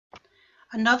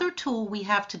Another tool we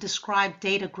have to describe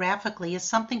data graphically is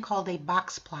something called a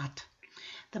box plot.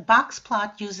 The box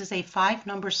plot uses a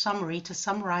 5-number summary to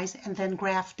summarize and then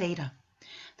graph data.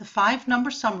 The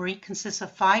 5-number summary consists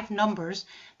of 5 numbers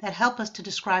that help us to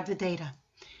describe the data.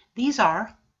 These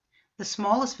are the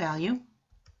smallest value,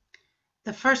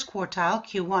 the first quartile,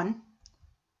 Q1,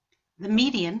 the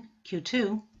median,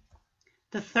 Q2,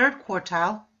 the third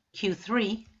quartile,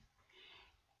 Q3,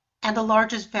 and the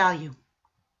largest value.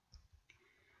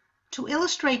 To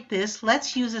illustrate this,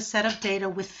 let's use a set of data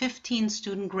with 15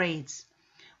 student grades.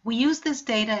 We used this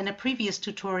data in a previous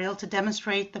tutorial to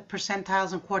demonstrate the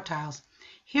percentiles and quartiles.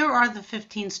 Here are the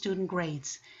 15 student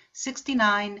grades: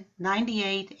 69,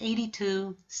 98,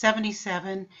 82,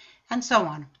 77, and so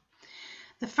on.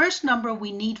 The first number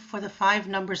we need for the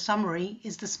 5-number summary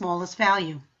is the smallest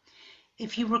value.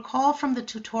 If you recall from the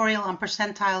tutorial on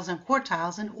percentiles and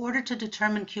quartiles, in order to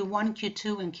determine Q1,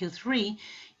 Q2, and Q3,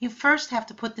 you first have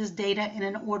to put this data in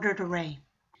an ordered array.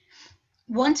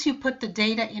 Once you put the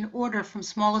data in order from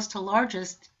smallest to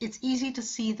largest, it's easy to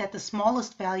see that the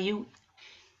smallest value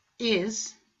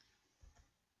is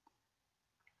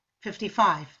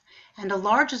 55, and the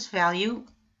largest value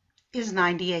is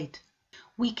 98.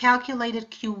 We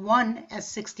calculated Q1 as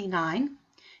 69,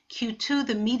 Q2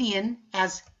 the median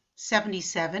as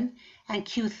 77, and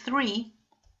Q3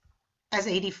 as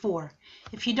 84.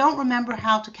 If you don't remember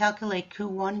how to calculate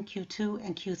Q1, Q2,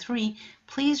 and Q3,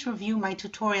 please review my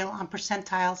tutorial on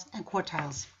percentiles and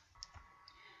quartiles.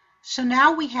 So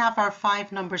now we have our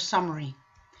 5-number summary.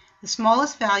 The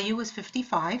smallest value is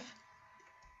 55.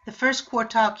 The first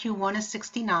quartile, Q1, is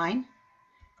 69.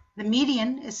 The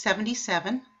median is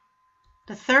 77.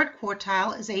 The third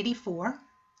quartile is 84.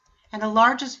 And the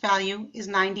largest value is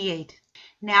 98.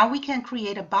 Now we can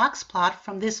create a box plot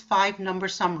from this 5-number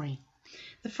summary.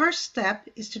 The first step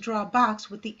is to draw a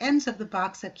box with the ends of the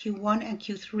box at Q1 and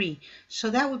Q3, so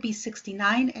that would be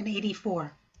 69 and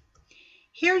 84.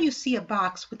 Here you see a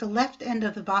box with the left end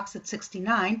of the box at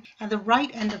 69 and the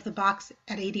right end of the box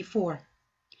at 84.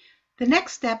 The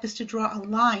next step is to draw a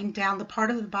line down the part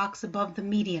of the box above the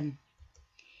median.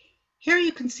 Here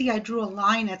you can see I drew a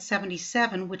line at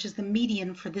 77, which is the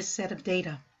median for this set of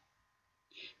data.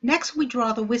 Next we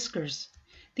draw the whiskers.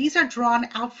 These are drawn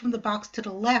out from the box to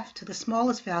the left to the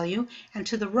smallest value and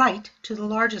to the right to the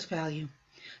largest value.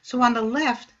 So on the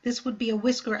left, this would be a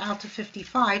whisker out to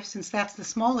 55 since that's the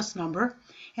smallest number,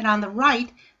 and on the right,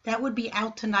 that would be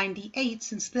out to 98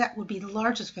 since that would be the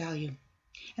largest value.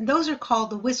 And those are called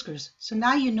the whiskers. So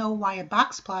now you know why a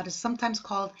box plot is sometimes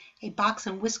called a box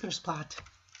and whiskers plot.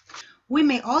 We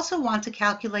may also want to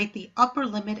calculate the upper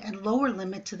limit and lower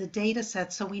limit to the data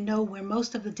set so we know where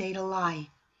most of the data lie.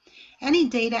 Any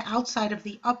data outside of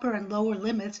the upper and lower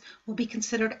limits will be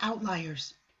considered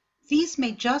outliers. These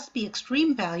may just be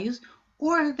extreme values,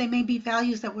 or they may be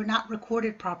values that were not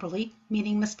recorded properly,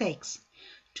 meaning mistakes.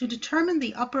 To determine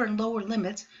the upper and lower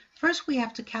limits, first we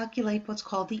have to calculate what's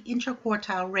called the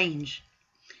interquartile range.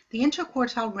 The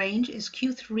interquartile range is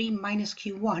Q3 minus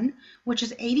Q1, which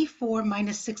is 84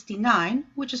 minus 69,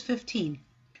 which is 15.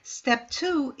 Step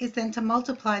 2 is then to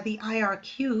multiply the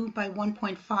IRQ by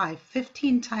 1.5.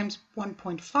 15 times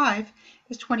 1.5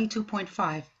 is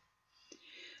 22.5.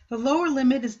 The lower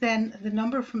limit is then the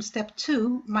number from step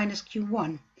 2 minus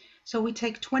Q1. So we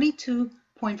take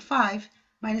 22.5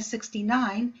 minus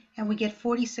 69 and we get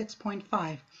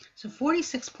 46.5. So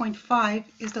 46.5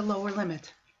 is the lower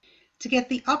limit. To get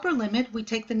the upper limit, we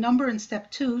take the number in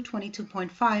step 2,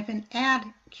 22.5, and add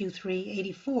Q3,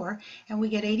 84, and we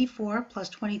get 84 plus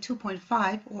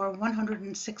 22.5, or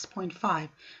 106.5.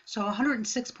 So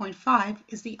 106.5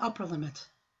 is the upper limit.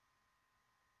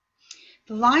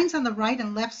 The lines on the right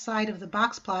and left side of the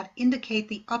box plot indicate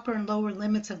the upper and lower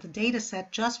limits of the data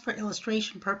set just for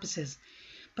illustration purposes.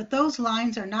 But those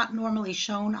lines are not normally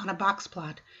shown on a box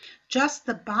plot. Just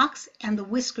the box and the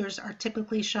whiskers are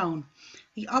typically shown.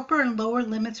 The upper and lower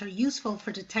limits are useful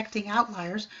for detecting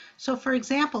outliers. So for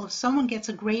example, if someone gets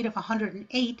a grade of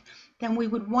 108, then we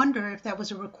would wonder if that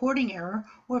was a recording error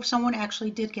or if someone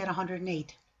actually did get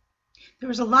 108.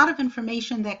 There is a lot of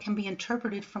information that can be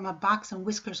interpreted from a box and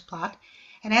whiskers plot.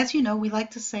 And as you know, we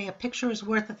like to say a picture is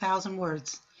worth 1,000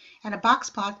 words. And a box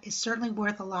plot is certainly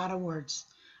worth a lot of words.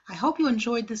 I hope you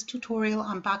enjoyed this tutorial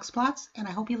on box plots, and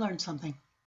I hope you learned something.